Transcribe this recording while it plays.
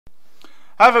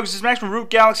Hi folks, it's Max from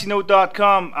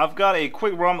GalaxyNote.com. I've got a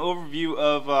quick ROM overview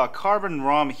of Carbon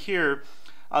ROM here.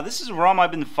 This is a ROM I've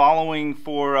been following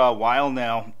for a while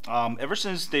now, ever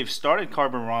since they've started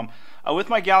Carbon ROM with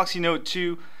my Galaxy Note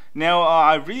 2. Now,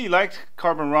 I really liked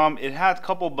Carbon ROM. It had a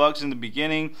couple bugs in the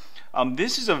beginning.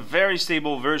 This is a very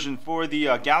stable version for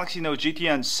the Galaxy Note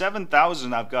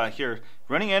GT-N7000 I've got here,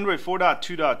 running Android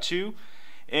 4.2.2,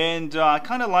 and I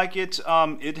kind of like it.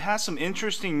 It has some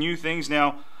interesting new things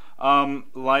now.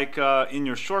 In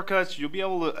your shortcuts, you'll be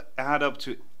able to add up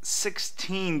to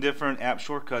 16 different app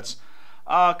shortcuts.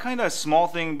 Kind of a small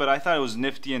thing, but I thought it was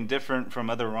nifty and different from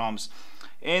other ROMs.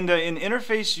 And in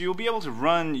interface, you'll be able to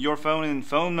run your phone in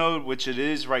phone mode, which it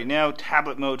is right now,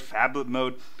 tablet mode, phablet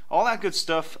mode, all that good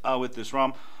stuff with this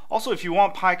ROM. Also, if you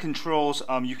want Pi controls,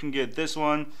 you can get this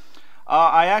one.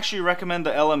 I actually recommend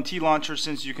the LMT launcher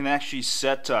since you can actually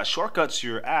set shortcuts to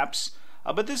your apps.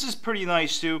 But this is pretty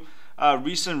nice too.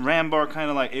 Recent RAM bar, kind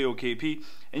of like AOKP,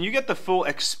 and you get the full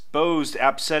exposed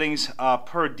app settings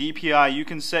per DPI. You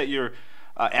can set your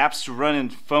apps to run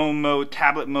in phone mode,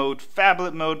 tablet mode,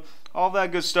 phablet mode, all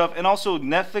that good stuff. And also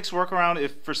Netflix workaround.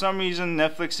 If for some reason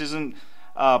Netflix isn't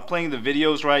playing the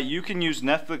videos right, you can use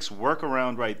Netflix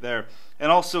workaround right there.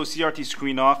 And also CRT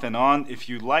screen off and on. If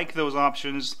you like those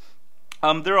options,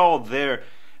 they're all there.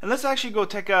 And let's actually go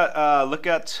take a look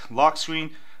at lock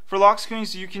screen. For lock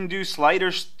screens, you can do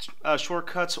slider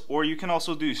shortcuts, or you can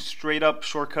also do straight up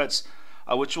shortcuts,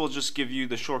 which will just give you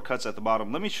the shortcuts at the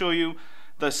bottom. Let me show you.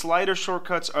 The slider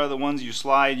shortcuts are the ones you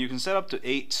slide. You can set up to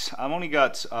 8. I've only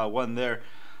got one there.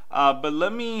 But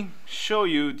let me show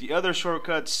you the other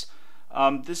shortcuts.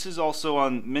 This is also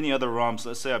on many other ROMs.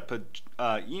 Let's say I put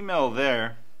email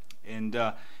there,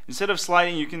 and instead of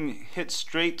sliding, you can hit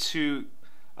straight to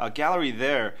gallery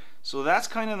there. So that's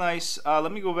kind of nice.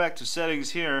 Let me go back to settings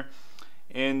here,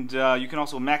 and you can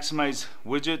also maximize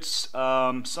widgets,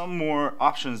 some more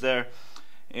options there,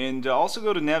 and also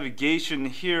go to navigation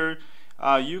here.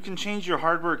 You can change your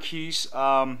hardware keys,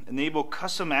 enable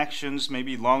custom actions,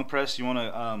 maybe long press, you want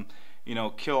to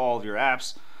kill all of your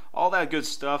apps, all that good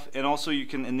stuff. And also you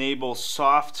can enable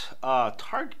soft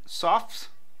buttons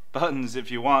if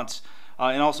you want,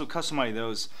 and also customize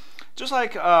those, just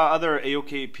like other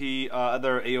AOKP,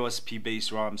 other AOSP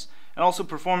based ROMs. And also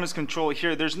performance control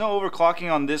here. There's no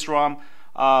overclocking on this ROM,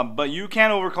 but you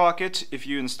can overclock it if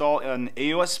you install an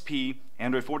AOSP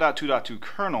Android 4.2.2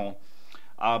 kernel.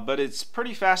 But it's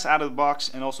pretty fast out of the box.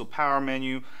 And also power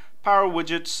menu, power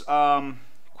widgets,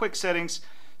 quick settings,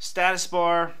 status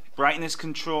bar, brightness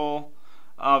control.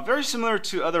 Very similar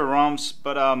to other ROMs,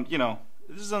 but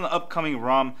this is an upcoming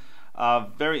ROM.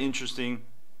 Very interesting.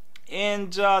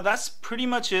 And that's pretty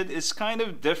much it. It's kind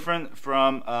of different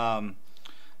from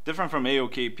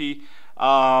AOKP.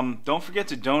 Don't forget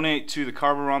to donate to the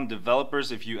Carbon ROM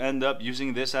developers if you end up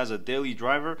using this as a daily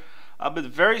driver. But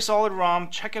very solid ROM.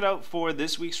 Check it out for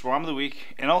this week's ROM of the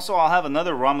week. And also I'll have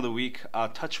another ROM of the week,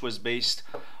 TouchWiz based.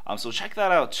 So check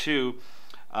that out too.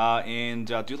 And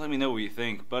do let me know what you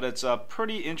think. But it's a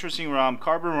pretty interesting ROM.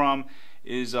 Carbon ROM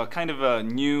is kind of a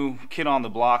new kid on the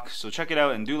block. So check it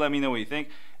out and do let me know what you think.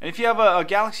 And if you have a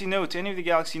Galaxy Note, any of the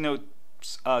Galaxy Notes,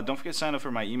 don't forget to sign up for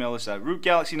my email list at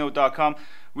GalaxyNote.com.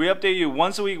 We update you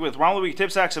once a week with ROM of the Week,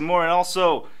 tips, hacks, and more. And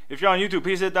also, if you're on YouTube,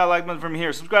 please hit that like button from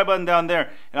here, subscribe button down there,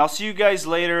 and I'll see you guys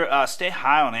later. Stay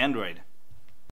high on Android.